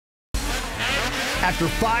After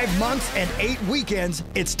 5 months and 8 weekends,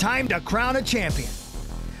 it's time to crown a champion.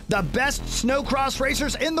 The best snowcross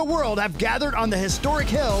racers in the world have gathered on the historic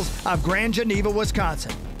hills of Grand Geneva,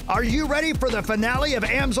 Wisconsin. Are you ready for the finale of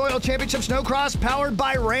AMSOIL Championship Snowcross powered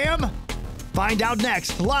by Ram? Find out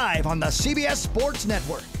next, live on the CBS Sports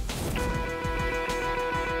Network.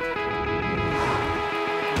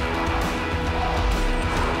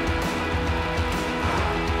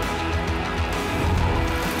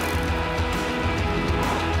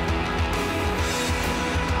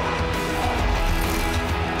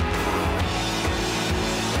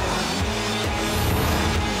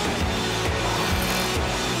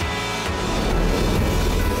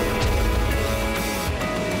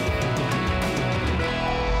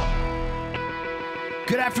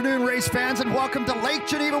 Good afternoon, race fans, and welcome to Lake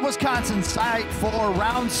Geneva, Wisconsin, site for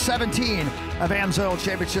round 17 of AMSOIL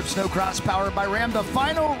Championship Snowcross powered by Ram, the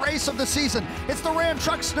final race of the season. It's the Ram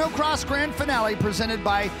Truck Snowcross Grand Finale presented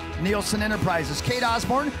by Neilsen Enterprises. Kate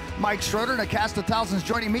Osborne, Mike Schroeder, and a cast of thousands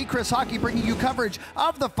joining me, Chris Hockey, bringing you coverage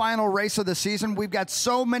of the final race of the season. We've got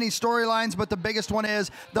so many storylines, but the biggest one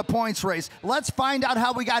is the points race. Let's find out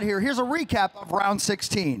how we got here. Here's a recap of round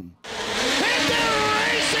 16. And they're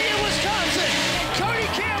racing in Wisconsin. Cody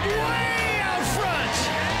Camp way out front.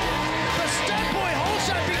 The stud boy hole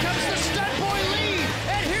shot becomes the stud boy lead.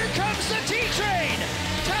 And here comes the T-Train.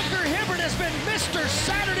 Tucker Hibbert has been Mr.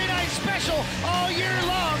 Saturday Night Special all year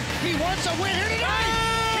long. He wants a win here tonight.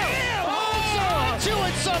 Camp holds on to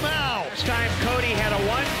it somehow. This time Cody had a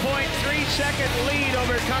 1.3-second lead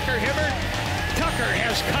over Tucker Hibbert. Tucker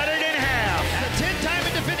has cut it in half. The 10-time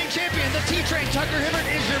and defending champion, the T-Train, Tucker Hibbert,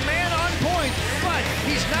 is your man on point, but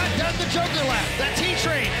he's not done the Joker lap. The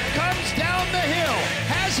T-Train comes down the hill.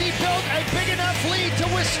 Has he built a big enough lead to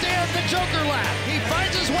withstand the Joker lap? He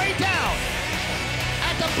finds his way down.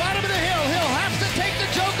 At the bottom of the hill, he'll have to take the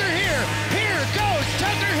Joker here. Here goes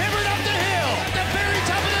Tucker Hibbert up the hill. At the very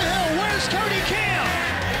top of the hill, where's Cody Camp?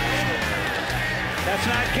 That's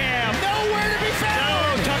not Cam. Nowhere to be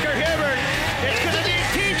found. No, Tucker Hibbert. It's going to be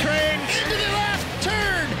T-Train. Into the left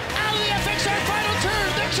turn. Out of the FXR final turn.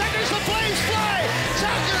 The checkers, the flames fly.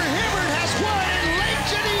 Tucker Hibbert has won in Lake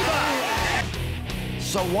Geneva.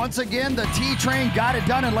 So once again, the T-Train got it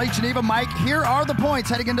done in Lake Geneva. Mike, here are the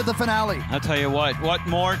points heading into the finale. I'll tell you what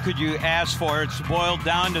more could you ask for? It's boiled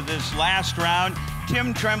down to this last round.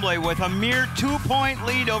 Tim Tremblay with a mere 2-point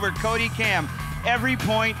lead over Cody Cam. Every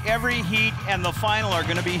point, every heat, and the final are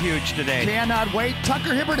going to be huge today. Cannot wait.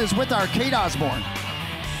 Tucker Hibbert is with our Kate Osborne.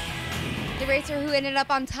 The racer who ended up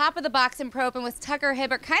on top of the box in Pro Open was Tucker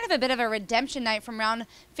Hibbert. Kind of a bit of a redemption night from round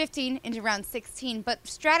 15 into round 16, but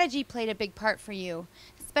strategy played a big part for you,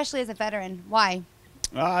 especially as a veteran. Why?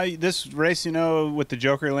 This race, you know, with the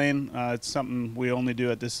Joker lane, it's something we only do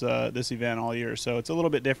at this event all year, so it's a little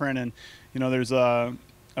bit different, and you know, there's a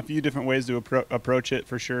few different ways to approach it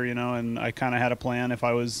for sure, you know, and I kind of had a plan if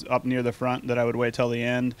I was up near the front that I would wait till the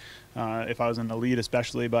end, if I was in the lead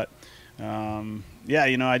especially, but yeah,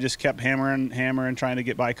 you know, I just kept hammering, trying to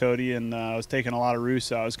get by Cody, and I was taking a lot of roosts,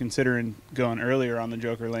 so I was considering going earlier on the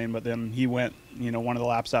Joker lane, but then he went, you know, one of the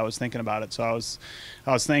laps I was thinking about it, so I was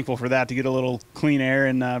thankful for that, to get a little clean air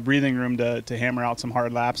and breathing room to hammer out some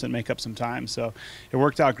hard laps and make up some time, so it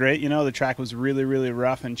worked out great. You know, the track was really, really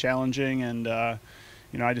rough and challenging, and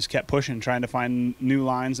you know, I just kept pushing, trying to find new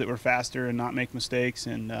lines that were faster and not make mistakes,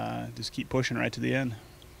 and just keep pushing right to the end.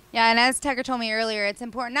 Yeah, and as Tucker told me earlier, it's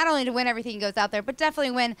important not only to win everything that goes out there, but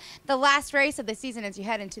definitely win the last race of the season as you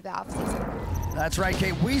head into the offseason. That's right,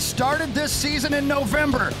 Kate. We started this season in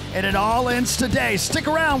November, and it all ends today. Stick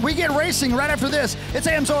around. We get racing right after this. It's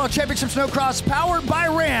AMSOIL Championship Snowcross powered by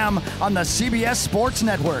Ram on the CBS Sports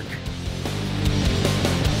Network.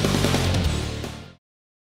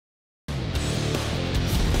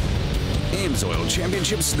 AMSOIL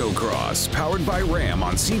Championship Snowcross, powered by Ram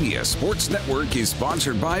on CBS Sports Network, is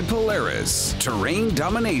sponsored by Polaris, Terrain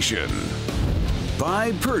Domination,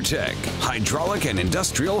 by Pertec, Hydraulic and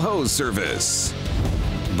Industrial Hose Service,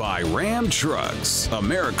 by Ram Trucks,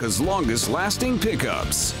 America's longest lasting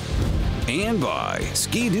pickups, and by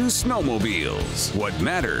Ski-Doo Snowmobiles. What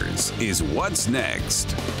matters is what's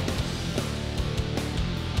next.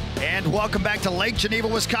 And welcome back to Lake Geneva,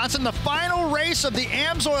 Wisconsin, the final race of the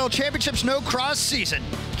AMSOIL Championship Snowcross season.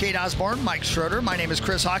 Kate Osborne, Mike Schroeder, my name is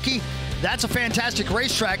Chris Hockey. That's a fantastic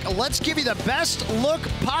racetrack. Let's give you the best look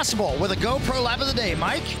possible with a GoPro lap of the day.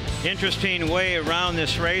 Mike? Interesting way around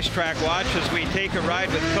this racetrack. Watch as we take a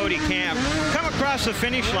ride with Cody Camp. Come across the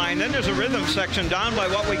finish line, then there's a rhythm section down by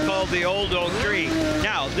what we call the old oak tree.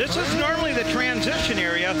 Now, this is normally the transition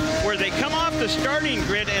area where they come off the starting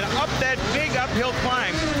grid and up that big uphill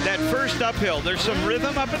climb, that first uphill. There's some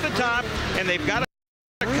rhythm up at the top, and they've got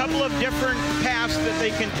couple of different paths that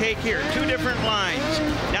they can take here, 2 different lines.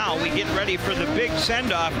 Now we get ready for the big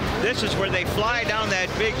send-off. This is where they fly down that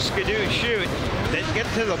big skidoo chute, then get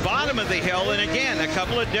to the bottom of the hill, and again, a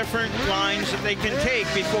couple of different lines that they can take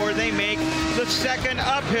before they make the second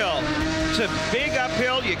uphill. It's a big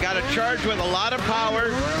uphill. You got to charge with a lot of power.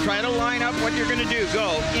 Try to line up what you're going to do.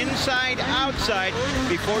 Go inside, outside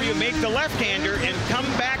before you make the left-hander and come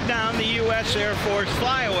back down the U.S. Air Force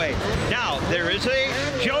flyaway. Now, there is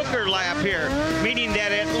a joker lap here, meaning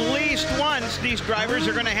that at least once these drivers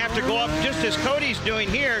are going to have to go up, just as Cody's doing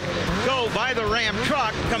here, go by the Ram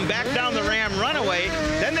truck, come back down the Ram runaway,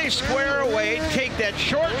 then they square away, take that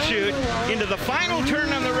short chute into the final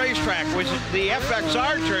turn on the racetrack, which is the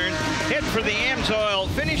FXR turn, hit for the AMSOIL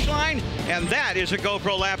finish line, and that is a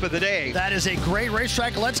GoPro lap of the day. That is a great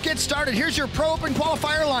racetrack. Let's get started. Here's your Pro Open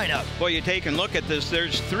qualifier lineup. Boy, you take a look at this.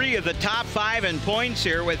 There's 3 of the top 5 in points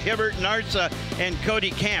here with Hibbert, Narsa, and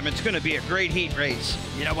Cody Cam. It's going to be a great heat race.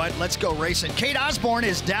 You know what? Let's go racing. Kate Osborne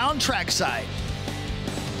is down trackside.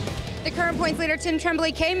 The current points leader, Tim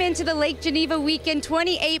Tremblay, came into the Lake Geneva weekend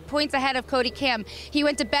 28 points ahead of Cody Cam. He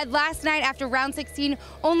went to bed last night after round 16,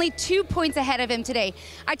 only 2 points ahead of him today.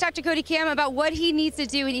 I talked to Cody Cam about what he needs to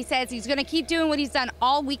do, and he says he's going to keep doing what he's done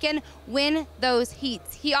all weekend, win those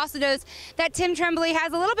heats. He also knows that Tim Tremblay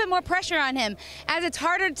has a little bit more pressure on him, as it's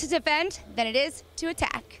harder to defend than it is to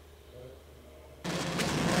attack.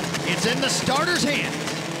 It's in the starter's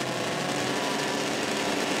hands.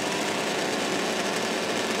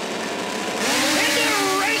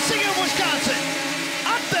 Wisconsin.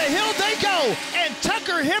 Up the hill they go, and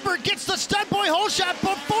Tucker Hibbert gets the stud boy hole shot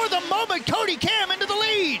before the moment Cody Cam into the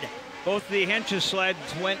lead. Both the Henches sleds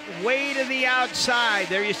went way to the outside.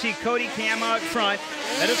 There you see Cody Cam out front.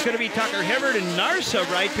 Then it's going to be Tucker Hibbert and Narsa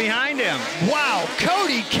right behind him. Wow,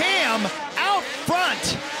 Cody Cam out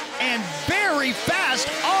front and very fast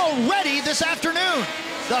already this afternoon.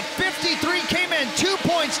 The 53 came in 2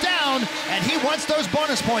 points down, and he wants those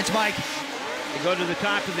bonus points, Mike. To go to the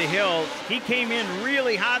top of the hill, he came in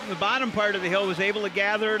really hot in the bottom part of the hill, was able to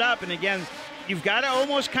gather it up. And again, you've got to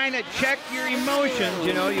almost kind of check your emotions.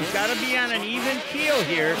 You know, you've got to be on an even keel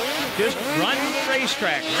here. Just run the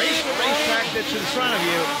racetrack. Race the racetrack that's in front of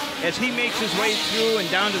you as he makes his way through and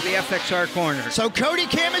down to the FXR corner. So Cody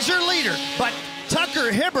Cam is your leader, but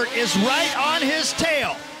Tucker Hibbert is right on his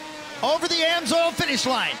tail. Over the AMSOIL finish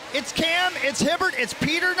line. It's Cam, it's Hibbert, it's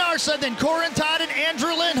Peter Narsa, then Corin Todd and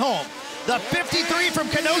Andrew Lindholm. The 53 from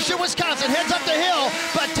Kenosha, Wisconsin heads up the hill,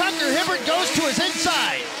 but Tucker Hibbert goes to his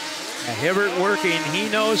inside. Hibbert working. He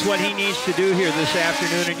knows what he needs to do here this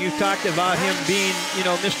afternoon, and you talked about him being, you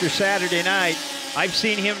know, Mr. Saturday Night. I've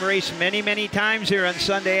seen him race many, many times here on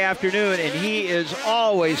Sunday afternoon, and he is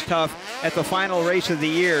always tough at the final race of the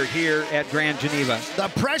year here at Grand Geneva. The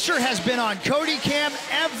pressure has been on Cody Cam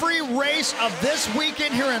every race of this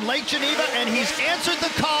weekend here in Lake Geneva, and he's answered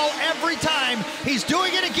the call every time. He's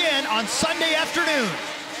doing it again on Sunday afternoon.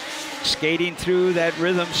 Skating through that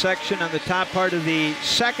rhythm section on the top part of the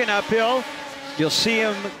second uphill. You'll see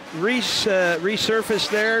him resurface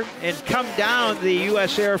there and come down the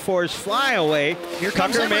U.S. Air Force flyaway. Here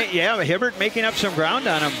comes Hibbert. Hibbert making up some ground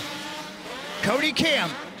on him. Cody Cam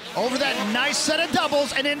over that nice set of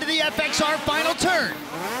doubles and into the FXR final turn.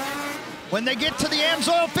 When they get to the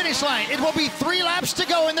AMSOIL finish line, it will be 3 laps to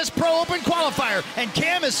go in this Pro Open qualifier, and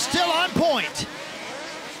Cam is still on point.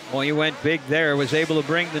 Well, he went big there, was able to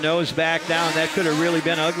bring the nose back down. That could have really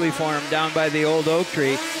been ugly for him down by the old oak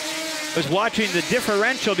tree. Was watching the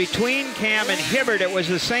differential between Cam and Hibbert. It was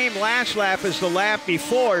the same last lap as the lap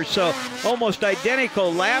before, so almost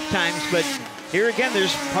identical lap times. But here again,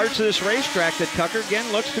 there's parts of this racetrack that Tucker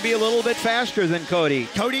again looks to be a little bit faster than Cody.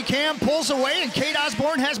 Cody Cam pulls away, and Kate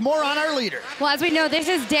Osborne has more on our leader. Well, as we know, this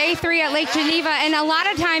is day 3 at Lake Geneva, and a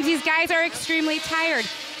lot of times these guys are extremely tired.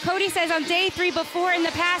 Cody says on day 3 before in the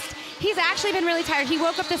past, he's actually been really tired. He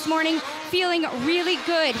woke up this morning feeling really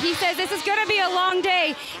good. He says this is going to be a long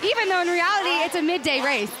day, even though in reality it's a midday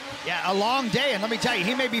race. Yeah, a long day, and let me tell you,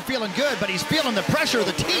 he may be feeling good, but he's feeling the pressure of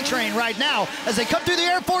the T-train right now as they come through the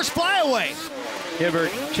Air Force flyaway.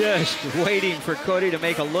 Hibbert just waiting for Cody to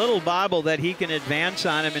make a little bobble that he can advance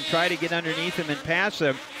on him and try to get underneath him and pass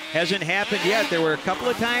him. Hasn't happened yet. There were a couple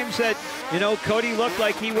of times that, you know, Cody looked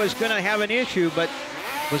like he was going to have an issue, but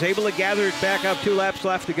was able to gather it back up. 2 laps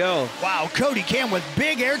left to go. Wow, Cody Cam with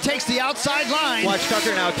big air takes the outside line. Watch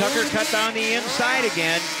Tucker now. Tucker cut down the inside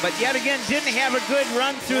again, but yet again didn't have a good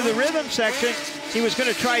run through the rhythm section. He was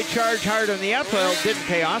going to try charge hard on the uphill. Didn't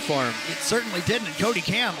pay off for him. It certainly didn't. And Cody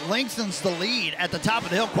Cam lengthens the lead at the top of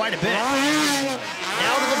the hill quite a bit.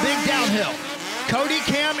 Now to the big downhill. Cody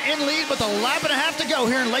Cam in lead with a lap and a half to go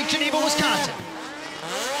here in Lake Geneva, Wisconsin.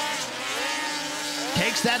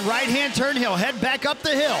 Takes that right-hand turn. He'll head back up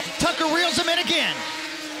the hill. Tucker reels him in again.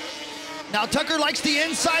 Now Tucker likes the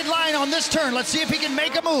inside line on this turn. Let's see if he can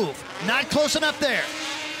make a move. Not close enough there.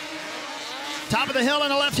 Top of the hill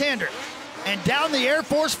and a left-hander. And down the Air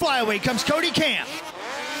Force flyaway comes Cody Camp.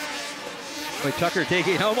 With Tucker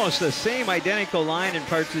taking almost the same identical line in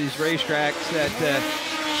parts of these racetracks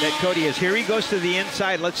that Cody is. Here he goes to the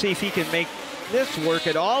inside. Let's see if he can make this work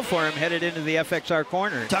at all for him headed into the FXR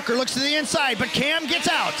corner. Tucker looks to the inside, but Cam gets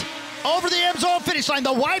out. Over the AMSOIL finish line.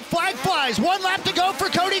 The white flag flies. 1 lap to go for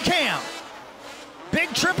Cody Cam.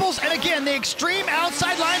 Big triples, and again, the extreme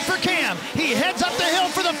outside line for Cam. He heads up the hill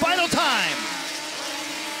for the final time.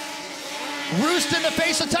 Roost in the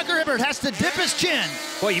face of Tucker Hibbert, has to dip his chin.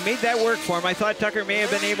 Well, you made that work for him. I thought Tucker may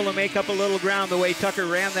have been able to make up a little ground the way Tucker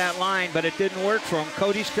ran that line, but it didn't work for him.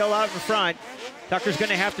 Cody's still out in front. Tucker's going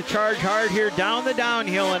to have to charge hard here down the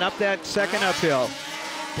downhill and up that second uphill.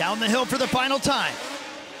 Down the hill for the final time.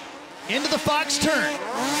 Into the Fox turn.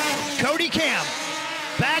 Cody Cam.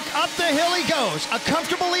 Back up the hill he goes. A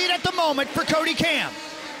comfortable lead at the moment for Cody Cam.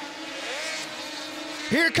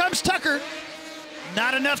 Here comes Tucker.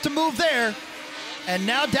 Not enough to move there. And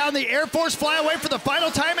now down the Air Force flyaway for the final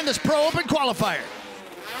time in this Pro Open qualifier.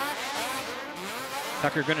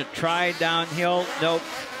 Tucker going to try downhill. Nope.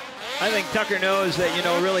 I think Tucker knows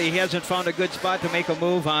that, really he hasn't found a good spot to make a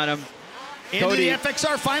move on him. Into the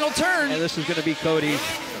FXR final turn. And this is going to be Cody's.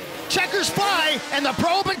 Checkers fly, and the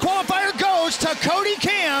Pro Open qualifier goes to Cody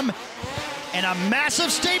Cam. And a massive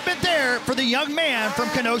statement there for the young man from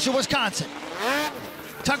Kenosha, Wisconsin.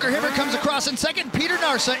 Tucker Hibbert comes across in second, Peter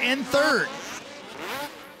Narsa in third.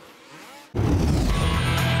 Into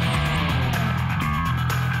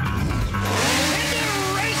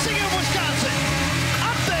racing in Wisconsin.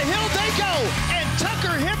 Up the hill they go, and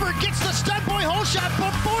Tucker Hibbert gets the stud boy hole shot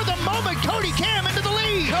before the moment. Cody Cam into the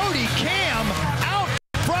lead. Cody Cam out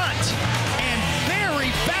front and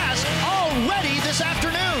very fast already this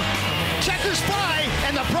afternoon. Checkers fly,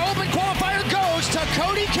 and the Pro Open qualifier goes to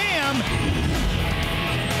Cody Cam.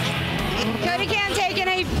 Cody Cam taking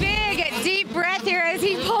a big, deep breath here as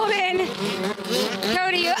he pulled in.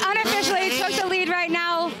 Cody, you unofficially took the lead right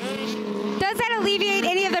now. Does that alleviate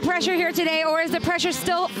any of the pressure here today, or is the pressure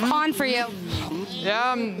still on for you?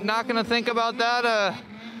 Yeah, I'm not going to think about that.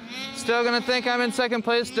 Still going to think I'm in second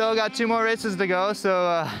place. Still got 2 more races to go,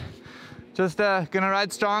 so just going to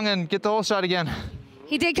ride strong and get the whole shot again.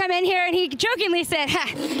 He did come in here and he jokingly said,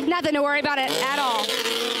 nothing to worry about it at all.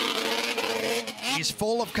 He's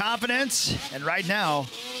full of confidence, and right now,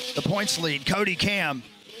 the points lead. Cody Cam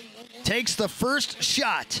takes the first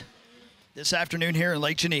shot this afternoon here in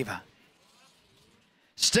Lake Geneva.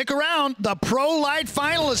 Stick around. The Pro Light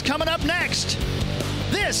Final is coming up next.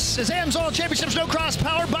 This is AMSOIL Championship Snocross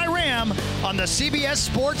powered by Ram on the CBS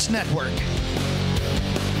Sports Network.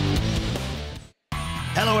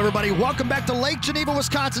 Hello, everybody. Welcome back to Lake Geneva,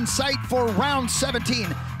 Wisconsin site for round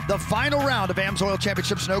 17, the final round of AMSOIL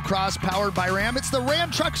Championship Snocross powered by Ram. It's the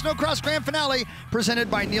Ram Truck Snocross Grand Finale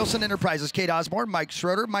presented by Neilsen Enterprises. Kate Osborne, Mike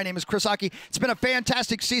Schroeder. My name is Chris Hockey. It's been a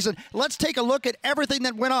fantastic season. Let's take a look at everything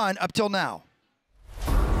that went on up till now.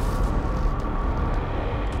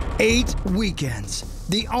 8 weekends.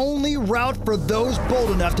 The only route for those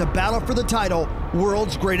bold enough to battle for the title,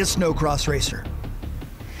 world's greatest snowcross racer.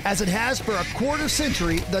 As it has for a quarter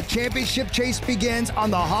century, the championship chase begins on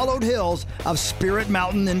the hollowed hills of Spirit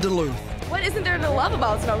Mountain in Duluth. What isn't there to love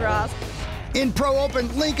about snowcross? In Pro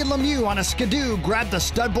Open, Lincoln Lemieux on a Skidoo grabbed the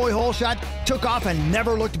stud boy hole shot, took off and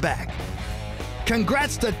never looked back.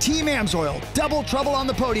 Congrats to Team AMSOIL, double trouble on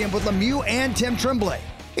the podium with Lemieux and Tim Tremblay.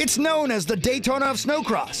 It's known as the Daytona of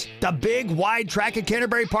snowcross. The big, wide track at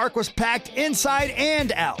Canterbury Park was packed inside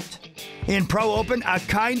and out. In Pro Open, a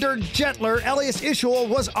kinder, gentler Elias Ishoel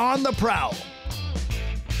was on the prowl.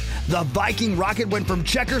 The Viking rocket went from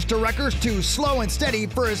checkers to wreckers to slow and steady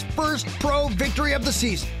for his first pro victory of the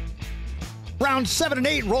season. Rounds 7 and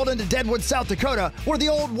 8 rolled into Deadwood, South Dakota, where the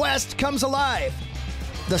Old West comes alive.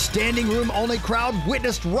 The standing room only crowd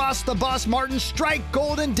witnessed Ross the Boss Martin strike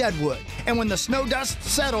gold in Deadwood. And when the snow dust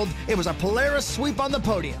settled, it was a Polaris sweep on the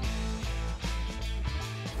podium.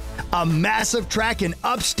 A massive track in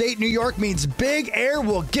upstate New York means big air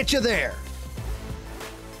will get you there.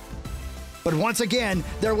 But once again,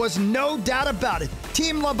 there was no doubt about it.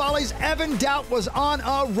 Team LaValle's Evan Doubt was on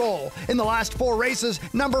a roll. In the last 4 races,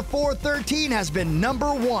 number 413 has been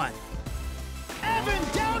number 1.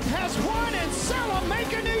 Evan Doubt has won in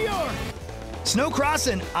Salamanca, New York.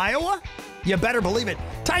 Snowcross in Iowa? You better believe it.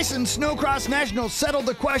 Tyson Snowcross Nationals settled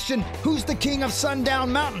the question, who's the king of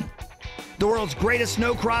Sundown Mountain? The world's greatest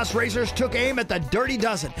snowcross racers took aim at the Dirty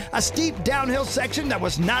Dozen, a steep downhill section that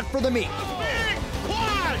was not for the meek. Big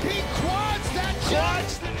quad! He quads that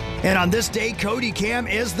jump! And on this day, Cody Cam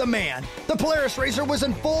is the man. The Polaris racer was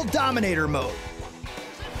in full dominator mode.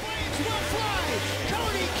 Flames will fly!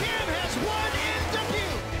 Cody Cam has won in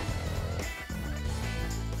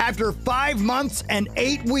debut! After 5 months and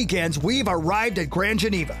 8 weekends, we've arrived at Grand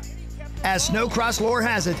Geneva. As snowcross lore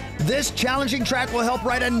has it, this challenging track will help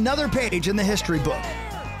write another page in the history book.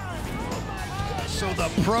 So the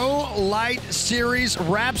Pro Light Series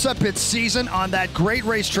wraps up its season on that great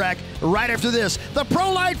racetrack. Right after this, the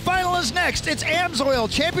Pro Light Final is next. It's AMSOIL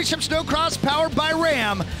Championship Snowcross powered by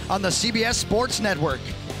Ram on the CBS Sports Network.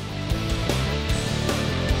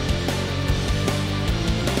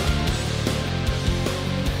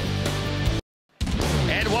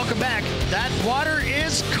 And welcome back. That water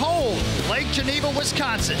is cold. Lake Geneva,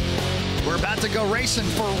 Wisconsin. We're about to go racing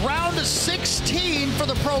for round 16 for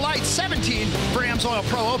the Pro Light, 17 for AMSOIL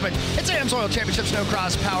Pro Open. It's AMSOIL Championship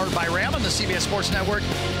Snowcross powered by Ram on the CBS Sports Network.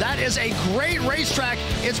 That is a great racetrack.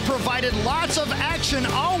 It's provided lots of action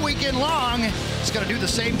all weekend long. It's going to do the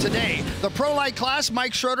same today. The Pro Light class,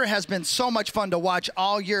 Mike Schroeder, has been so much fun to watch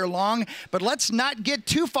all year long. But let's not get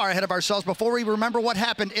too far ahead of ourselves before we remember what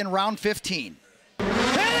happened in round 15. And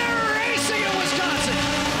they're racing in Wisconsin!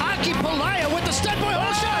 Aki Polaya with the stud boy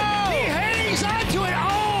hole shot! He's onto it.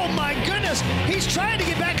 Oh my goodness. He's trying to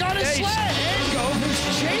get back on his sled. Angove,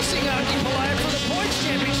 who's chasing Aki Polaya for the points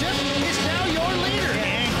championship, is now your leader.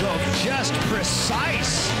 Angove just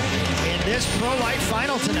precise in this Pro Light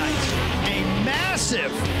Final tonight. A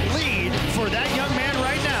massive lead for that young man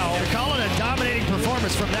right now. To call it a dominating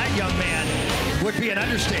performance from that young man would be an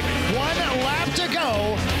understatement. 1 lap to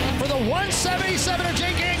go for the 177 of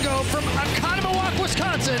Jake Angove from Oconomowoc,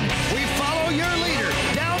 Wisconsin. We follow your leader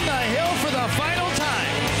down the hill for the final time.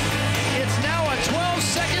 It's now a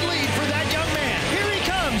 12-second lead for that young man. Here he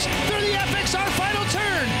comes through the FXR final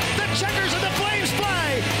turn. The checkers and the flames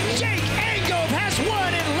fly. Jake Angove has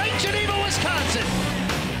won in Lake Geneva, Wisconsin.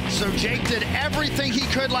 So Jake did everything he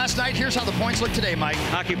could last night. Here's how the points look today, Mike.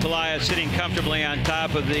 Aki Polaya sitting comfortably on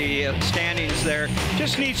top of the standings there.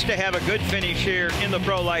 Just needs to have a good finish here in the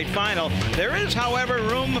Pro Light Final. There is, however,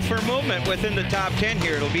 room for movement within the top 10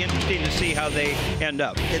 here. It'll be interesting to see how they end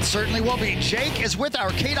up. It certainly will be. Jake is with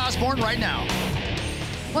our Kate Osborne right now.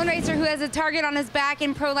 One racer who has a target on his back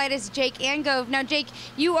in Pro Light is Jake Angove. Now, Jake,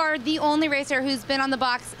 you are the only racer who's been on the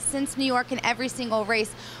box since New York in every single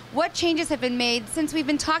race. What changes have been made since we've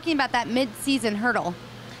been talking about that mid-season hurdle?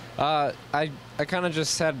 I kind of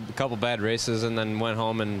just had a couple bad races and then went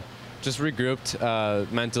home and just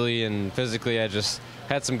regrouped mentally and physically. I just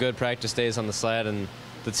had some good practice days on the sled, and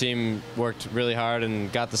the team worked really hard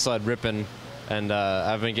and got the sled ripping. And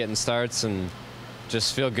I've been getting starts and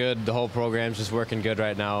just feel good. The whole program's just working good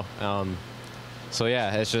right now. So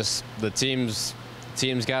yeah, it's just the team's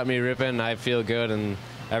got me ripping. I feel good, and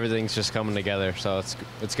everything's just coming together. So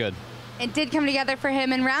it's good. It did come together for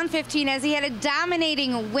him in round 15 as he had a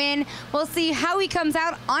dominating win. We'll see how he comes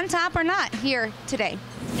out on top or not here today.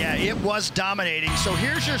 Yeah, it was dominating. So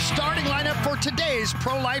here's your starting lineup for today's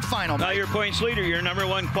Pro Light Final. Now your points leader, your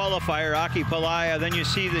 #1 qualifier, Aki Polaya. Then you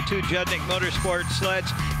see the 2 Judnick Motorsports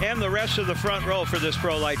sleds and the rest of the front row for this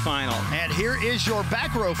Pro Light Final. And here is your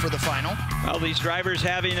back row for the final. Well, these drivers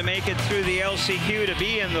having to make it through the LCQ to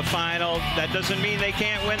be in the final, that doesn't mean they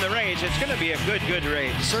can't win the race. It's going to be a good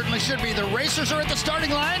race. Certainly should be. The racers are at the starting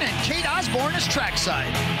line, and Kate Osborne is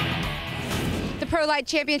trackside. The Pro Light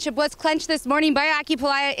Championship was clinched this morning by Aki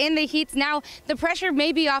Polaya in the heats. Now, the pressure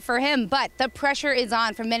may be off for him, but the pressure is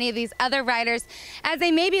on for many of these other riders as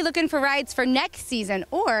they may be looking for rides for next season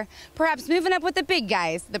or perhaps moving up with the big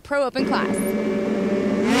guys, the Pro Open class.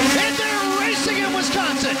 And they're racing in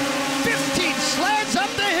Wisconsin. 15 sleds up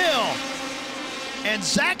the hill. And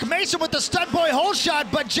Zach Mason with the stud boy hole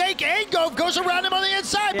shot, but Jake Angove goes around him on the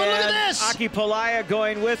inside. But look at this. Aki Polaya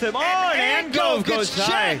going with him. And Angove goes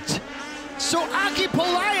high. Checked. So Aki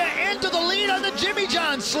Polaya into the lead on the Jimmy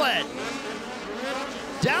John sled.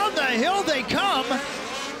 Down the hill they come,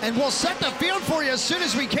 and we'll set the field for you as soon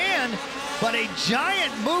as we can. But a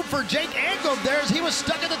giant move for Jake Angove there as he was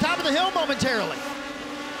stuck at the top of the hill momentarily.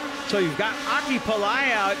 So you've got Aki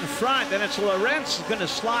Polaya out in front, then it's Lorenz going to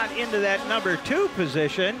slot into that #2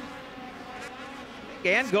 position.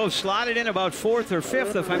 Angove slotted in about 4th or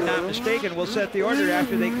 5th, if I'm not mistaken. We'll set the order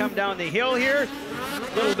after they come down the hill here.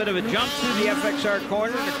 A little bit of a jump through the FXR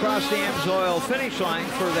corner and across the AMSOIL finish line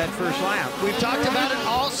for that first lap. We've talked about it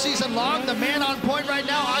all season long. The man on point right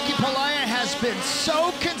now, Aki Polaya, has been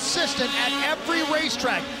so consistent at every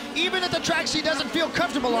racetrack. Even at the tracks he doesn't feel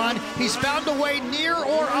comfortable on, he's found a way near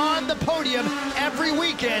or on the podium every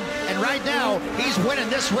weekend. And right now, he's winning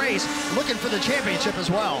this race, looking for the championship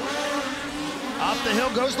as well. Off the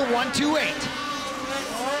hill goes the 1-2-8.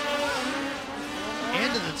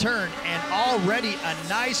 Into the turn, and already a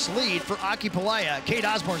nice lead for Aki Pelayo. Kate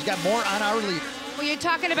Osborne's got more on our lead. Well, you're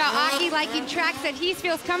talking about Aki liking tracks that he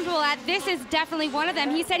feels comfortable at. This is definitely one of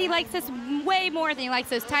them. He said he likes this way more than he likes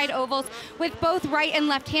those tight ovals with both right and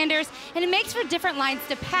left-handers, and it makes for different lines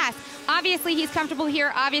to pass. Obviously, he's comfortable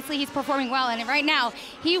here. Obviously, he's performing well, and right now,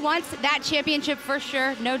 he wants that championship for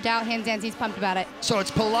sure. No doubt, hands down, he's pumped about it. So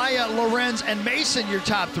it's Pelayo, Lorenz, and Mason, your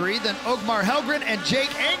top three. Then Ogmar Helgren and Jake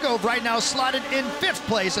Angove right now slotted in 5th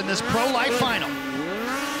place in this Pro Life final.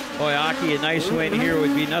 Boy, Aki, a nice win here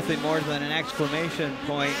would be nothing more than an exclamation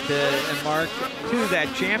point and mark to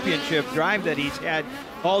that championship drive that he's had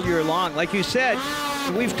all year long. Like you said,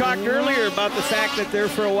 we've talked earlier about the fact that there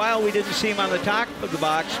for a while we didn't see him on the top of the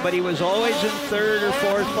box, but he was always in 3rd or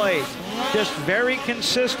 4th place. Just very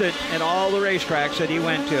consistent in all the racetracks that he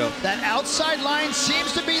went to. That outside line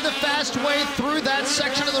seems to be the fast way through that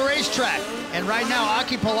section of the racetrack. And right now,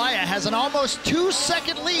 Aki Pelayo has an almost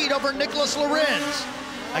 2-second lead over Nicholas Lorenz.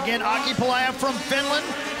 Again, Aki Pelayo from Finland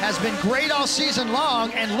has been great all season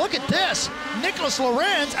long, and look at this. Nicholas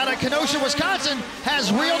Lorenz out of Kenosha, Wisconsin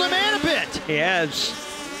has reeled him in a bit. He has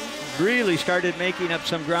really started making up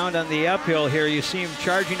some ground on the uphill here. You see him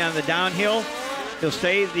charging on the downhill. He'll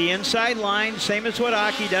stay the inside line, same as what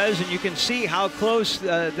Aki does, and you can see how close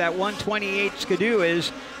that 128 Skidoo is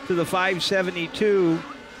to the 572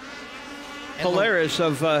 Polaris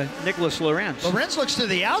of Nicholas Lorenz. Lorenz looks to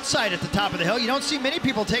the outside at the top of the hill. You don't see many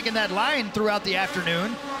people taking that line throughout the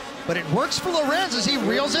afternoon, but it works for Lorenz as he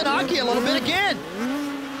reels in Aki a little bit again.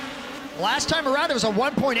 Last time around, it was a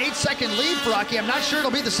 1.8-second lead for Aki. I'm not sure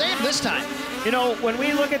it'll be the same this time. You know, when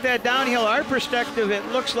we look at that downhill, our perspective, it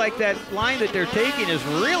looks like that line that they're taking is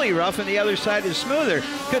really rough and the other side is smoother.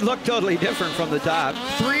 Could look totally different from the top.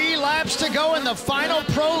 3 laps to go in the final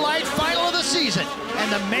Pro Light final of the season.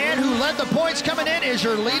 And the man who led the points coming in is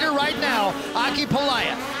your leader right now, Aki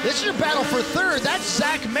Pelayo. This is your battle for 3rd. That's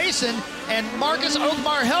Zach Mason and Marcus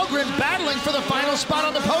Ogmar Helgren battling for the final spot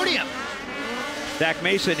on the podium. Zach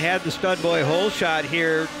Mason had the stud boy hole shot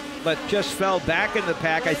here, but just fell back in the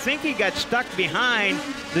pack. I think he got stuck behind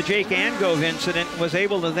the Jake Angove incident, was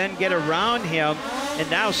able to then get around him, and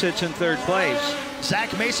now sits in 3rd place.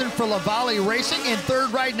 Zach Mason for Lavallee Racing in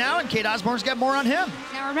 3rd right now, and Kate Osborne's got more on him.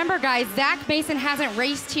 Now remember, guys, Zach Mason hasn't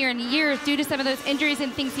raced here in years due to some of those injuries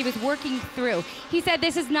and things he was working through. He said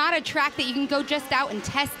this is not a track that you can go just out and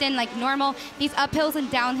test in like normal. These uphills and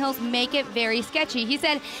downhills make it very sketchy. He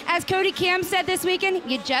said, as Cody Cam said this weekend,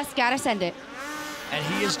 you just gotta send it. And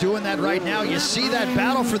he is doing that right now. You see that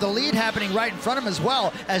battle for the lead happening right in front of him as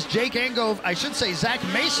well as Jake Angove, I should say Zach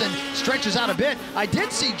Mason, stretches out a bit. I did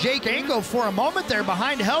see Jake Angove for a moment there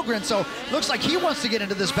behind Helgren, so looks like he wants to get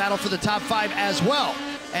into this battle for the top 5 as well.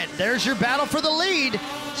 And there's your battle for the lead.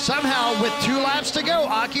 Somehow, with 2 laps to go,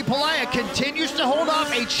 Aki Pelayo continues to hold off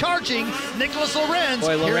a charging Nicholas Lorenz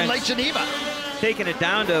here in Lake Geneva. Taking it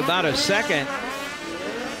down to about a second.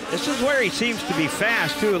 This is where he seems to be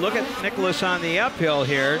fast, too. Look at Nicholas on the uphill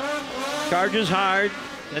here. Charges hard.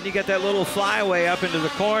 Then you get that little flyaway up into the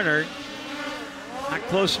corner. Not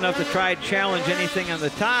close enough to try and challenge anything on the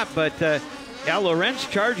top, but yeah, Lorenz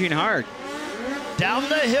charging hard. Down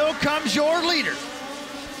the hill comes your leader,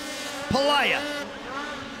 Pelayo.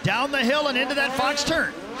 Down the hill and into that Fox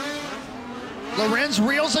turn. Lorenz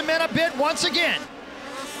reels him in a bit once again.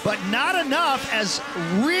 But not enough, as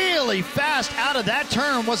really fast out of that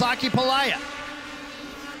turn was Aki Pelayo.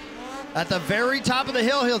 At the very top of the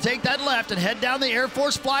hill, he'll take that left and head down the Air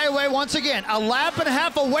Force flyaway once again. A lap and a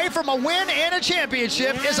half away from a win and a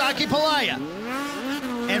championship is Aki Pelayo.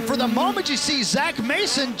 And for the moment, you see Zach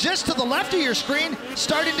Mason just to the left of your screen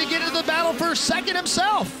starting to get into the battle for 2nd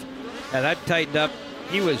himself. Yeah, that tightened up.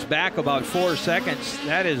 He was back about 4 seconds.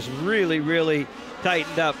 That is really, really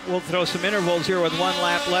tightened up. We'll throw some intervals here with 1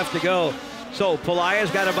 lap left to go. So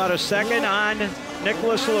Pelayo's got about a second on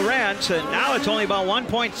Nicholas Lorenz, and now it's only about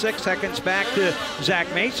 1.6 seconds back to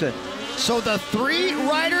Zach Mason. So the 3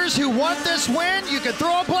 riders who want this win, you can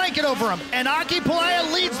throw a blanket over them, and Aki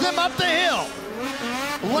Pelayo leads them up the hill.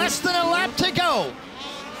 Less than a lap to go.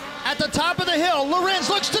 At the top of the hill, Lorenz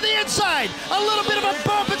looks to the inside. A little bit of a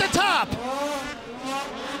bump at the top.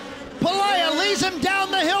 Pelayo leads him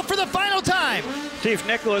down the hill for the final time. See if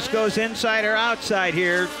Nicholas goes inside or outside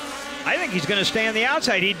here. I think he's going to stay on the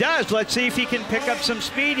outside. He does. Let's see if he can pick up some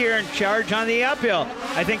speed here and charge on the uphill.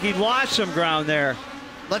 I think he lost some ground there.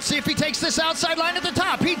 Let's see if he takes this outside line at the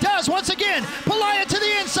top. He does once again. Pelayo to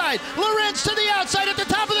the inside. Lorenz to the outside at the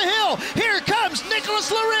top of the hill. Here comes Nicholas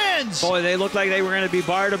Lorenz. Boy, they look like they were going to be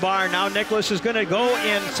bar to bar. Now Nicholas is going to go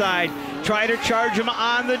inside. Try to charge him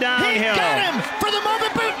on the downhill. He got him for the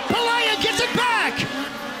moment, but Pelayo gets it back.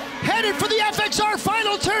 Headed for the FXR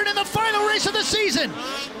final turn in the final race of the season.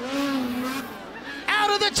 Out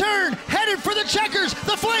of the turn, headed for the checkers.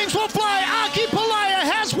 The flames will fly. Aki Pelayo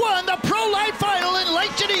has won the Pro Light Final in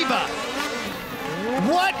Lake Geneva.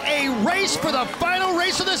 What a race for the final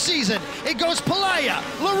race of the season. It goes Pelayo,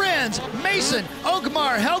 Lorenz, Mason,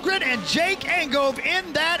 Ogmar, Helgren, and Jake Angove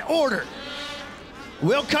in that order.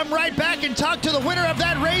 We'll come right back and talk to the winner of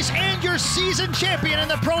that race and your season champion in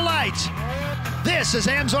the Pro Light. This is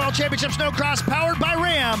AMSOIL Championship Snocross powered by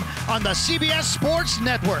Ram on the CBS Sports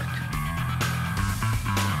Network.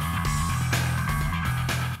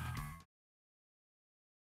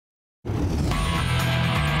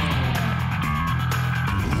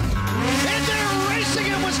 And they're racing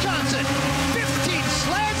in Wisconsin. 15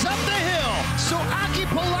 sleds up the hill. So Aki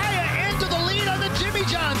Pelayo into the lead on the Jimmy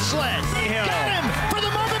John sled. Got him for the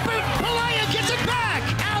moment, but Pelayo gets it back.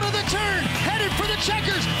 Out of the turn, headed for the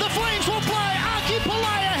checkers. The flames will fly. Aki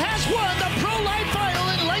Pelayo has won the Pro Light Final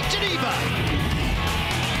in Lake Geneva.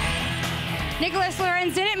 Nicholas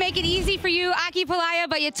Lorenz didn't make it easy for you, Aki Pelayo,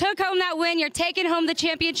 but you took home that win. You're taking home the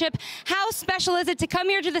championship. How special is it to come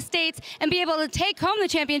here to the States and be able to take home the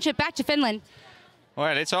championship back to Finland?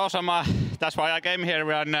 Well, it's awesome. That's why I came here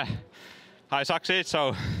and I succeed,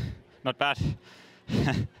 so not bad.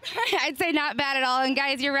 I'd say not bad at all. And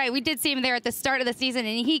guys, you're right. We did see him there at the start of the season,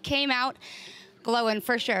 and he came out glowing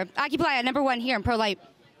for sure. Aki Pelayo, #1 here in Pro Light.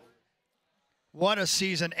 What a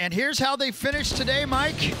season. And here's how they finished today,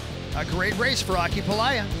 Mike. A great race for Aki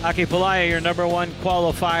Pelayo. Aki Pelayo, your #1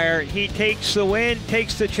 qualifier. He takes the win,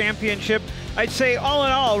 takes the championship. I'd say all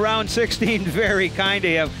in all, round 16, very kind to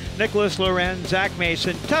him. Nicholas Lorenz, Zach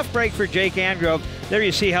Mason, tough break for Jake Angove. There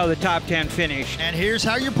you see how the top 10 finished. And here's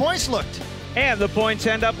how your points looked. And the points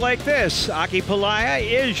end up like this. Aki Pelayo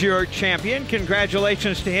is your champion.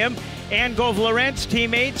 Congratulations to him. Angove Lorenz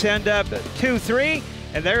teammates end up 2-3.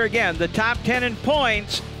 And there again, the top 10 in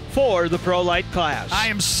points for the Pro Light class. I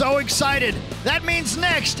am so excited. That means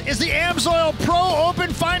next is the AMSOIL Pro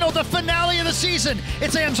Open Final, the finale of the season.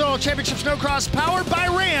 It's AMSOIL Championship Snocross powered by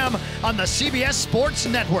Ram on the CBS Sports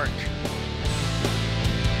Network.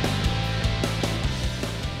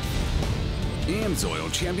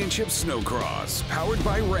 AMSOIL Championship Snocross, powered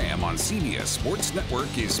by Ram on CBS Sports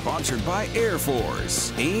Network, is sponsored by Air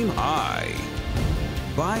Force. Aim high.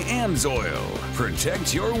 By AMSOIL,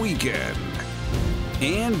 protect your weekend.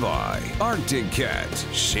 And by Arctic Cat,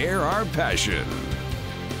 share our passion.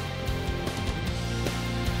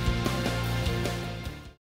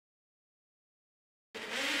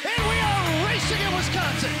 And we are racing in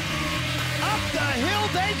Wisconsin. Up the hill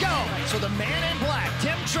they go. So the man in black,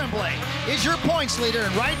 Tim Tremblay, is your points leader.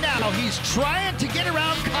 And right now, he's trying to get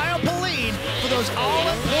around Kyle Pauline for those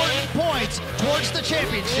all-important points towards the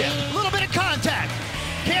championship. A little bit of contact.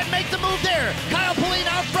 Can't make the move there. Kyle Pauline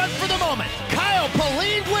out front for the moment. Kyle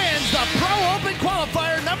Pauline wins the Pro Open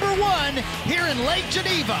Qualifier #1 here in Lake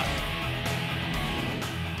Geneva.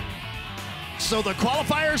 So the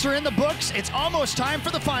qualifiers are in the books. It's almost time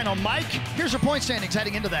for the final. Mike, here's your point standings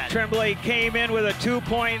heading into that. Tremblay came in with a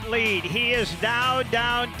 2-point lead. He is now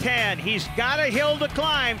down 10. He's got a hill to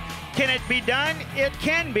climb. Can it be done? It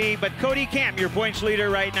can be, but Cody Camp, your points leader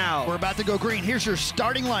right now. We're about to go green. Here's your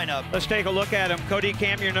starting lineup. Let's take a look at him. Cody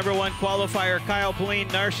Camp, your #1 qualifier. Kyle Pauline,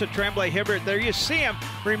 Narsa, Tremblay, Hibbert. There you see him.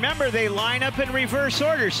 Remember, they line up in reverse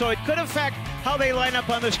order, so it could affect how they line up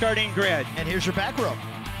on the starting grid. And here's your back row.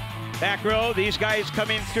 Back row, these guys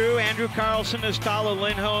coming through. Andrew Carlson, Estala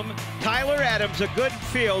Lindholm, Tyler Adams, a good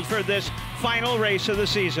field for this final race of the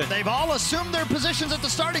season. They've all assumed their positions at the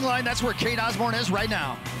starting line. That's where Kate Osborne is right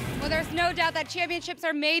now. Well, there's no doubt that championships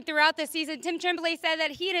are made throughout the season. Tim Tremblay said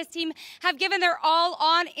that he and his team have given their all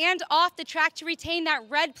on and off the track to retain that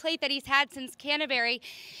red plate that he's had since Canterbury.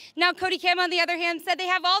 Now, Cody Cam, on the other hand, said they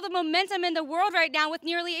have all the momentum in the world right now with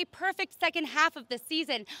nearly a perfect second half of the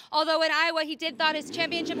season. Although in Iowa, he did thought his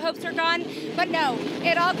championship hopes are gone, but no,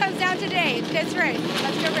 it all comes down to today. This race.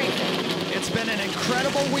 Let's go racing. It's been an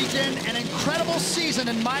incredible weekend, an incredible season,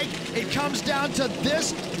 and Mike, it comes down to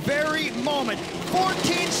this very moment.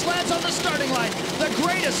 14 sleds on the starting line. The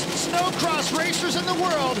greatest snowcross racers in the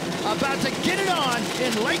world about to get it on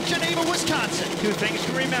in Lake Geneva, Wisconsin. 2 things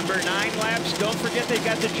to remember, 9 laps. Don't forget they've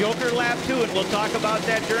got the Joker lap too, and we'll talk about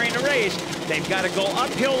that during the race. They've got to go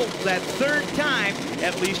uphill that 3rd time,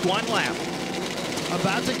 at least 1 lap.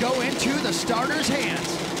 About to go into the starter's hands.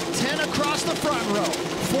 10 across the front row,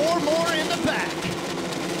 4 more in the back.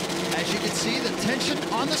 As you can see, the tension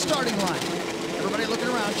on the starting line. Everybody looking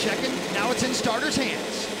around, checking. Now it's in starters'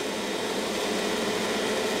 hands.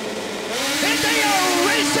 And they are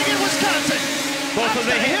racing in Wisconsin. Both of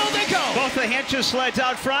the hill they go. Both the Henches sleds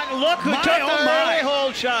out front. Look who took the early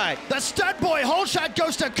hole shot. The stud boy hole shot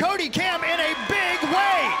goes to Cody Cam in a big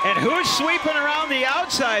way. And who's sweeping around the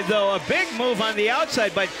outside, though? A big move on the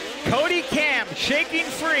outside, but Cody Cam shaking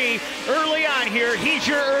free early on here. He's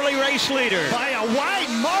your early race leader. By a wide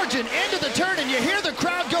margin into the turn, and you hear the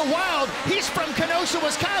crowd go wild. He's from Kenosha,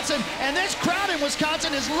 Wisconsin, and this crowd in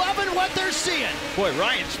Wisconsin is loving what they're seeing. Boy,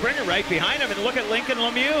 Ryan Springer right behind him, and look at Lincoln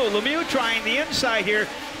Lemieux. Lemieux trying the inside here,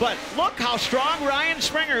 but look how strong Ryan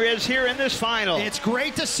Springer is here in this final. It's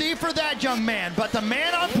great to see for that young man, but the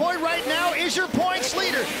man on point right now is your points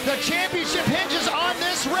leader. The championship hinges on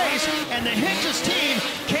this race, and the Hinges team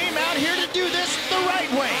came out here to do this the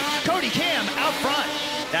right way. Cody Cam out front.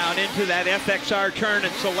 Down into that FXR turn.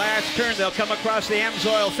 It's the last turn. They'll come across the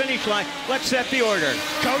AMSOIL finish line. Let's set the order.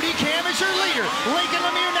 Cody Cam is your leader. Lincoln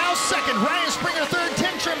Lemieux now second. Ryan Springer third.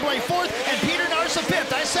 Tim Tremblay fourth. And Peter Narsa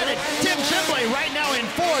fifth. I said it. Tim Tremblay right now in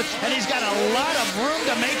fourth. And he's got a lot of room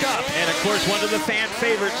to make up. And, of course, one of the fan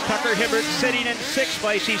favorites, Tucker Hibbert, sitting in sixth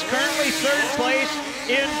place. He's currently third place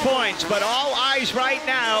in points. But all eyes right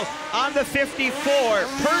now on the 54.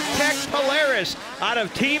 Pertec Polaris out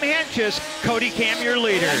of Team Henches. Cody Cam, your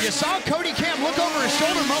leader. And you saw Cody Cam look over his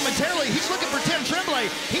shoulder momentarily. He's looking for Tim Tremblay.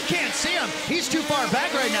 He can't see him. He's too far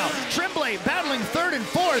back right now. Tremblay battling third and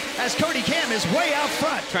fourth as Cody Cam is way out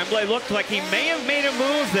front. Tremblay looked like he may have made a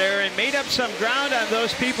move there and made up some ground on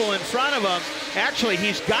those people in front of him. Actually,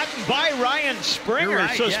 he's gotten by Ryan Springer.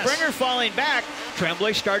 Right, so yes. Springer falling back.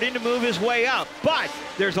 Tremblay starting to move his way up. But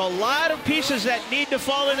there's a lot of pieces that need to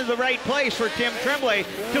fall into the right place for Tim Tremblay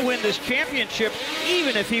to win this championship,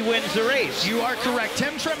 even if he wins the race. You are correct.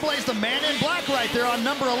 Tim Tremblay's the man in black right there on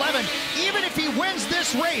number 11. Even if he wins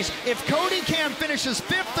this race, if Cody Cam finishes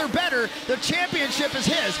fifth or better, the championship is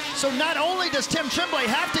his. So not only does Tim Tremblay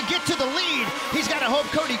have to get to the lead, he's got to hope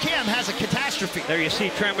Cody Cam has a catastrophe. There you see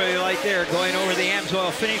Tremblay right there going over the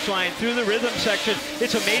AMSOIL finish line through the rhythm section.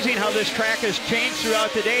 It's amazing how this track has changed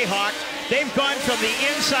throughout the day, Hawk. They've gone from the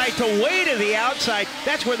inside to way to the outside.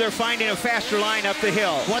 That's where they're finding a faster line up the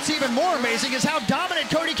hill. What's even more amazing is how dominant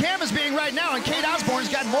Cody Cam is being right now, and Kate Osborne's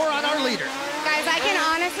got more on our leader. Guys, I can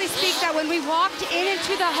honestly speak that when we walked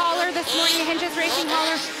into the hauler this morning, the Hinges Racing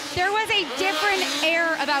hauler, there was a different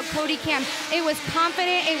air about Cody Cam. It was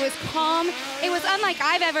confident, it was calm, it was unlike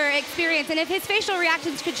I've ever experienced. And if his facial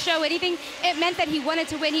reactions could show anything, it meant that he wanted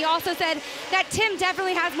to win. He also said that Tim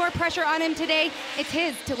definitely has more pressure on him today. It's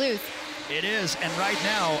his to lose. It is, and right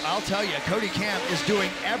now, I'll tell you, Cody Cam is doing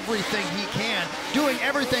everything he can, doing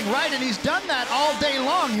everything right, and he's done that all day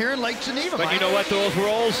long here in Lake Geneva. But you know what, those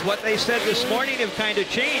roles, what they said this morning have kind of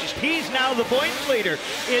changed. He's now the points leader.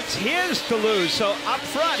 It's his to lose, so up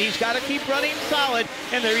front, he's got to keep running solid,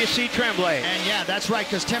 and there you see Tremblay. And yeah, that's right,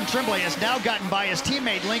 because Tim Tremblay has now gotten by his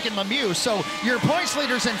teammate Lincoln Lemieux, so your points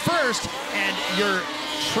leader's in first, and your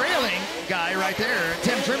trailing guy right there,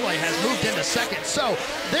 Tim Tremblay, has moved into second. So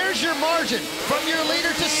there's your margin from your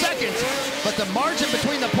leader to second. But the margin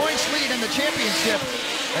between the points lead and the championship,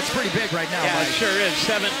 that's pretty big right now. Yeah, buddy. it sure is.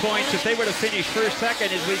 7 points. If they were to finish first,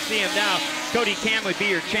 second, as we see him now, Cody Cam would be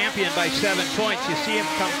your champion by 7 points. You see him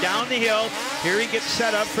come down the hill. Here he gets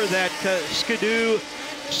set up for that skidoo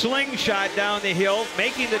slingshot down the hill,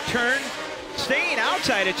 making the turn. Staying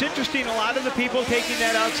outside. It's interesting, a lot of the people taking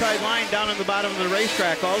that outside line down on the bottom of the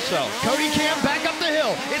racetrack also. Cody Cam back up the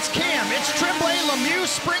hill. It's Cam, it's Tremblay, Lemieux,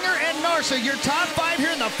 Springer, and Narsa, your top 5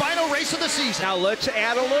 here in the final race of the season. Now let's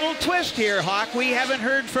add a little twist here, Hawk. We haven't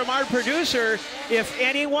heard from our producer if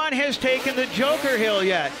anyone has taken the Joker Hill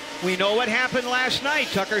yet. We know what happened last night.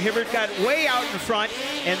 Tucker Hibbert got way out in front,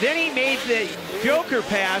 and then he made the Joker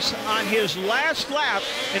pass on his last lap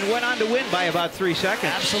and went on to win by about 3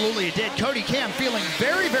 seconds. Absolutely it did. Cody Cam feeling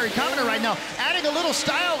very, very confident right now, adding a little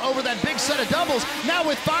style over that big set of doubles. Now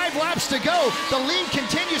with 5 laps to go, the lead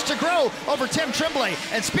continues to grow over Tim Tremblay.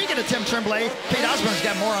 And speaking of Tim Tremblay, Kate Osborne's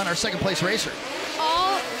got more on our second place racer.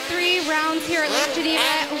 All 3 rounds here at Lake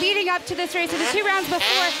Geneva leading up to this race, so the 2 rounds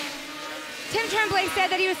before, Tim Tremblay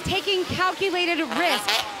said that he was taking calculated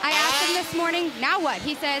risks. I asked him this morning, now what?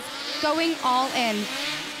 He says, going all in.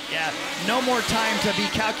 Yeah, no more time to be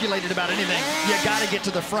calculated about anything. You got to get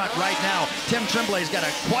to the front right now. Tim Tremblay's got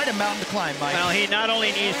quite a mountain to climb, Mike. Well, he not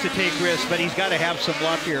only needs to take risks, but he's got to have some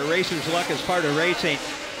luck here. Racer's luck is part of racing.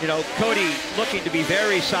 You know, Cody looking to be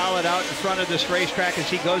very solid out in front of this racetrack as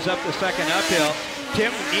he goes up the second uphill.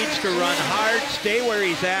 Tim needs to run hard, stay where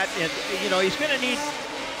he's at, and, you know, he's going to need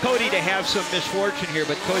Cody to have some misfortune here,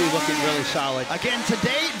 but Cody looking really solid. Again,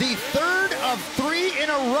 today, the third of 3 in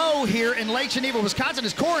a row here in Lake Geneva, Wisconsin,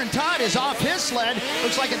 as Corin Todd is off his sled.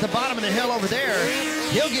 Looks like at the bottom of the hill over there.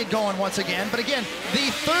 He'll get going once again. But again, the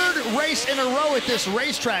third race in a row at this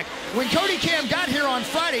racetrack. When Cody Cam got here on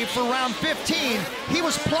Friday for round 15, he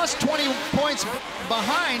was plus 20 points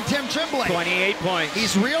behind Tim Tremblay. 28 points.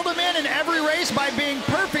 He's reeled him in every race by being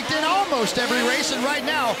perfect in almost every race, and right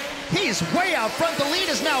now, he's way out front. The lead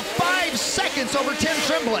is now 5 seconds over Tim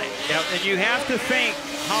Tremblay. Yep, and you have to think,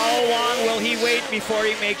 how long will he wait before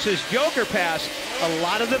he makes his joker pass? A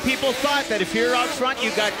lot of the people thought that if you're out front,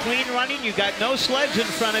 you got clean running, you got no sleds in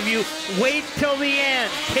front of you, wait till the end.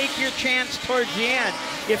 Take your chance towards the end.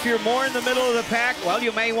 If you're more in the middle of the pack, well,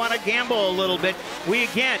 you may want to gamble a little bit. We,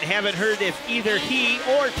 again, haven't heard if either he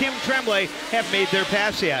or Tim Tremblay have made their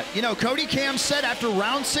pass yet. You know, Cody Cam said after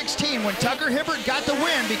round 16, when Tucker Hibbert got the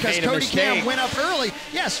win because Cody Cam went up early,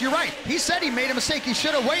 yes, you're right. He said he made a mistake. He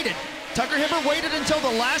should have waited. Tucker Hibbert waited until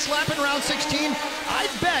the last lap in round 16. I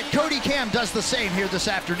bet Cody Cam does the same here this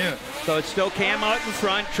afternoon. So it's still Cam out in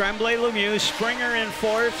front, Tremblay, Lemieux, Springer in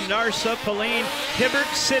 4th, Narsa, Pauline, Hibbert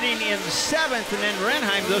sitting in 7th, and then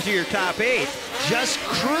Renheim. Those are your top 8. Just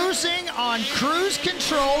cruising on cruise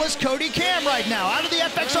control is Cody Cam right now. Out of the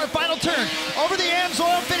FXR final turn, over the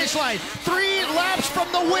AMSOIL finish line. 3 laps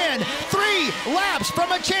from the win, 3 laps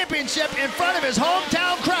from a championship. In front of his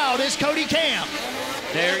hometown crowd is Cody Cam.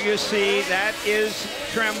 There you see, that is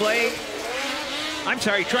Tremblay. I'm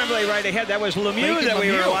sorry, Tremblay right ahead. That was Lemieux that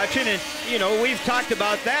we were watching. And, you know, we've talked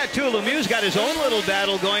about that, too. Lemieux's got his own little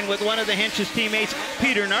battle going with one of the Hench's teammates,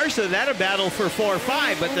 Peter Narsa. That a battle for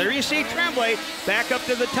 4-5. But there you see Tremblay back up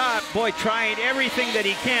to the top. Boy, trying everything that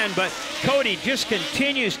he can. But Cody just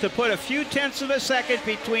continues to put a few tenths of a second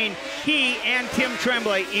between he and Tim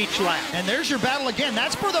Tremblay each lap. And there's your battle again.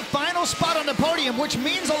 That's for the final spot on the podium, which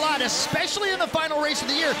means a lot, especially in the final race of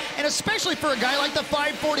the year, and especially for a guy like the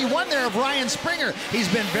 541 there of Ryan Springer.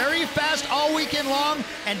 He's been very fast all weekend long,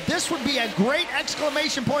 and this would be a great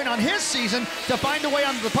exclamation point on his season to find a way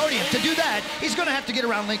onto the podium. To do that, he's going to have to get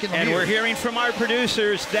around Lincoln Lemieux. And we're hearing from our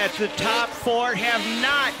producers that the top 4 have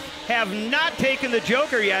not taken the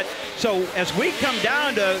joker yet. So as we come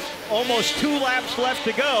down to almost 2 laps left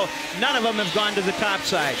to go, none of them have gone to the top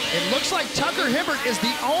side. It looks like Tucker Hibbert is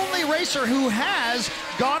the only racer who has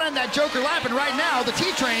gone on that joker lap, and right now the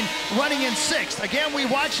T-Train running in 6th. Again, we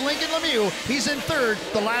watch Lincoln Lemieux. He's in 3rd,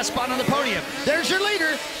 the last spot on the podium. There's your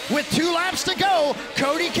leader. With 2 laps to go,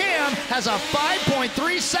 Cody Cam has a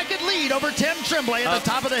 5.3 second lead over Tim Tremblay at the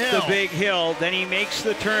top of the hill. The big hill. Then he makes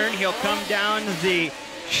the turn. He'll come down the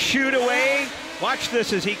shoot away. Watch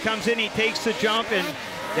this as he comes in. He takes the jump, and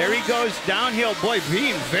there he goes downhill. Boy,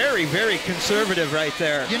 being very, very conservative right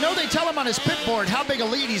there. You know, they tell him on his pit board how big a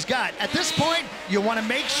lead he's got. At this point, you want to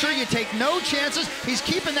make sure you take no chances. He's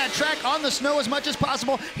keeping that track on the snow as much as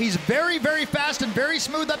possible. He's very, very fast and very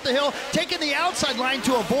smooth up the hill, taking the outside line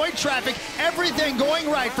to avoid traffic. Everything going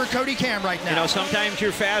right for Cody Cam right now. You know, sometimes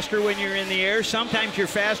you're faster when you're in the air. Sometimes you're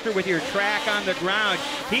faster with your track on the ground.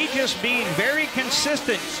 He just being very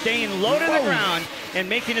consistent, staying low to the ground and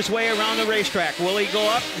making his way around the racetrack. Will he go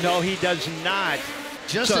up? No, he does not.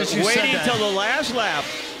 Just as you said that. Waiting till the last lap.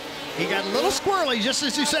 He got a little squirrely just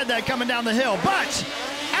as you said that coming down the hill. But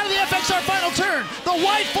out of the FXR final turn, the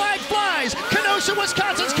white flag flies. Kenosha,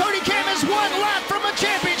 Wisconsin's Cody Cam is 1 lap from a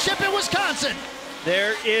championship in Wisconsin.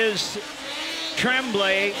 There is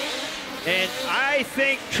Tremblay, and I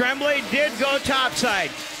think Tremblay did go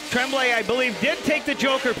topside. Tremblay, I believe, did take the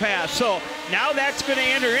joker pass, so now that's going to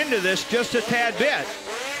enter into this just a tad bit.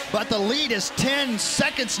 But the lead is 10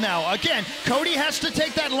 seconds now. Again, Cody has to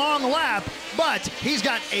take that long lap, but he's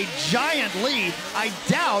got a giant lead. I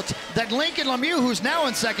doubt that Lincoln Lemieux, who's now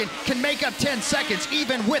in 2nd, can make up 10 seconds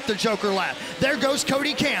even with the joker lap. There goes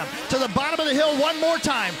Cody Cam to the bottom of the hill one more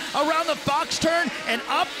time, around the Fox turn, and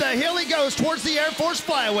up the hill he goes towards the Air Force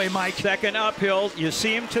flyaway, Mike. 2nd uphill, you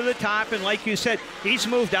see him to the top, and like you said, he's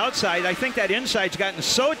moved outside. I think that inside's gotten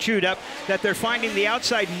so chewed up that they're finding the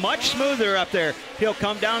outside much smoother up there. He'll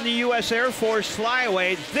come down the U.S. Air Force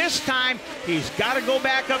flyaway. This time, he's got to go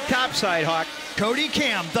back up topside, Hawk. Cody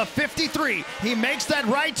Cam, the 53, he makes that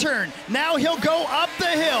right turn. Now he'll go up the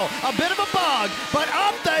hill. A bit of a bog, but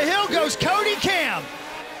up the hill goes Cody Cam.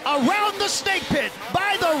 Around the snake pit,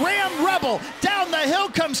 by the Ram Rebel. Down the hill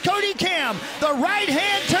comes Cody Cam. The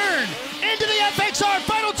right-hand turn into the FXR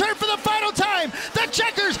final turn for the final time. The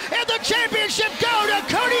checkers and the championship go to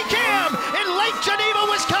Cody Cam in Lake Geneva,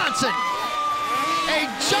 Wisconsin. A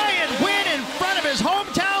giant win in front of his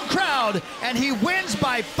hometown crowd, and he wins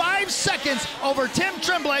by 5 seconds over Tim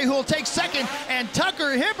Tremblay, who will take second, and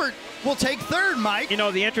Tucker Hibbert will take third, Mike. You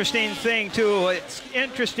know, the interesting thing, too, it's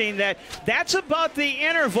interesting that that's about the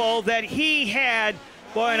interval that he had.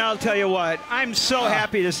 Boy, and I'll tell you what, I'm so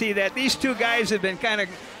happy to see that. These two guys have been kind of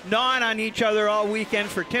gnawing on each other all weekend.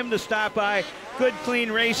 For Tim to stop by, good,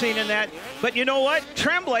 clean racing and that. But you know what?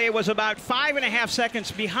 Tremblay was about 5.5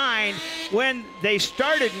 seconds behind when they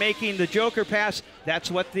started making the Joker pass.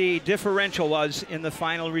 That's what the differential was in the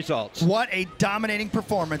final results. What a dominating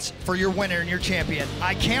performance for your winner and your champion.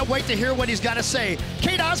 I can't wait to hear what he's got to say.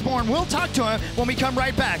 Kate Osborne, we'll talk to him when we come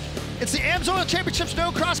right back. It's the AMSOIL Championship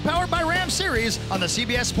Snocross powered by Ram Series on the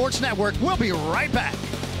CBS Sports Network. We'll be right back.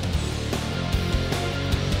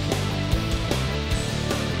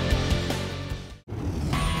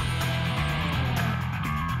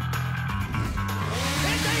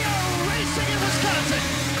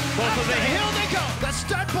 Both of the hill they go. The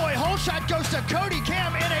stud boy hole shot goes to Cody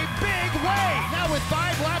Cam in a big way. Now with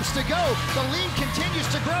 5 laps to go, the lead continues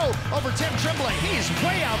to grow over Tim Tremblay. He's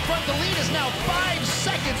way out front. The lead is now 5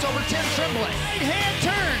 seconds over Tim Tremblay. Right-hand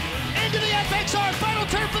turn into the FXR. Final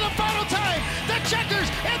turn for the final time. The checkers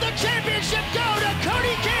and the championship go to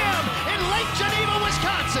Cody Cam in Lake Geneva,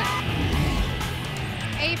 Wisconsin.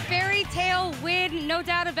 A fairy tale win, no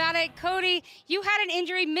doubt about it. Cody, you had an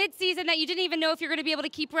injury mid-season that you didn't even know if you're going to be able to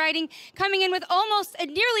keep riding, coming in with almost a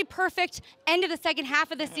nearly perfect end of the second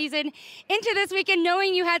half of the season. Into this weekend,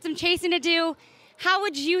 knowing you had some chasing to do, how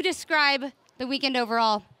would you describe the weekend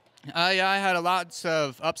overall? Yeah, I had lots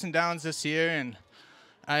of ups and downs this year, and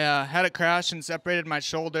I had a crash and separated my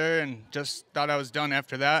shoulder and just thought I was done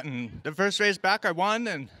after that. And the first race back, I won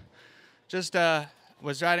and just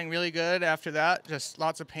was riding really good after that, just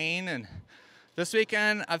lots of pain. And this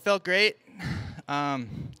weekend, I felt great.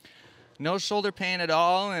 No shoulder pain at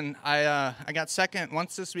all, and I got second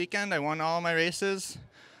once this weekend. I won all my races,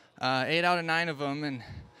 8 out of 9 of them, and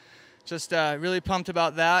just really pumped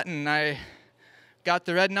about that. And I got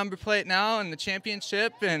the red number plate now in the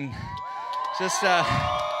championship, and just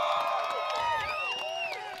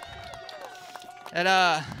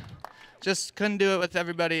just couldn't do it with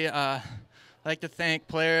everybody. I'd like to thank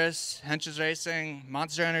Polaris, Hensch's Racing,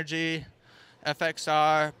 Monster Energy,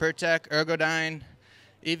 FXR, Pertec, Ergodyne,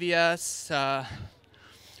 EVS,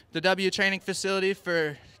 the W training facility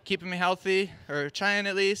for keeping me healthy, or trying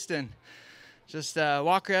at least, and just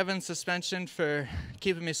Walker Evans suspension for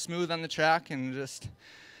keeping me smooth on the track, and just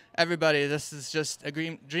everybody. This is just a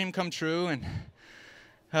dream come true, and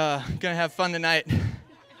gonna have fun tonight.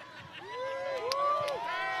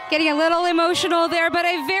 Getting a little emotional there, but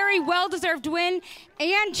a very well-deserved win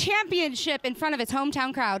and championship in front of his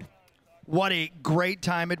hometown crowd. What a great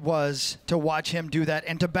time it was to watch him do that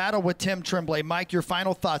and to battle with Tim Tremblay. Mike, your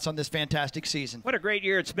final thoughts on this fantastic season. What a great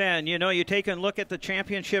year it's been. You know, you take a look at the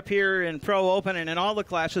championship here in Pro Open and in all the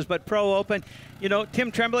classes, but Pro Open, you know,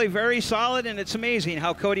 Tim Tremblay very solid, and it's amazing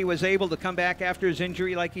how Cody was able to come back after his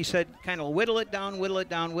injury, like he said, kind of whittle it down, whittle it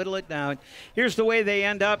down, whittle it down. Here's the way they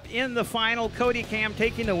end up in the final. Cody Cam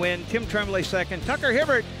taking the win, Tim Tremblay second. Tucker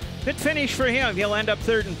Hibbert, good finish for him. He'll end up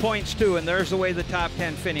third in points, too, and there's the way the top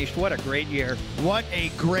 10 finished. What a great year. What a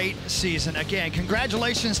great season. Again,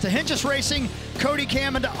 congratulations to Hensch's Racing, Cody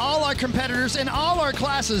Cam, and to all our competitors in all our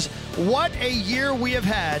classes. What a year we have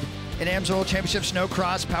had in AMSOIL Championship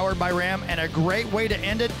Snocross powered by Ram, and a great way to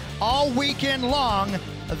end it all weekend long.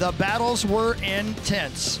 The battles were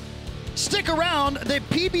intense. Stick around. The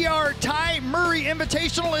PBR Ty Murray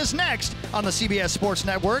Invitational is next on the CBS Sports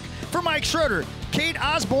Network. For Mike Schroeder, Kate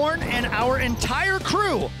Osborne, and our entire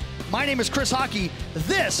crew, my name is Chris Hockey.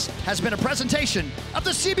 This has been a presentation of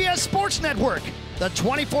the CBS Sports Network, the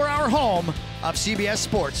 24-hour home of CBS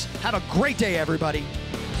Sports. Have a great day, everybody.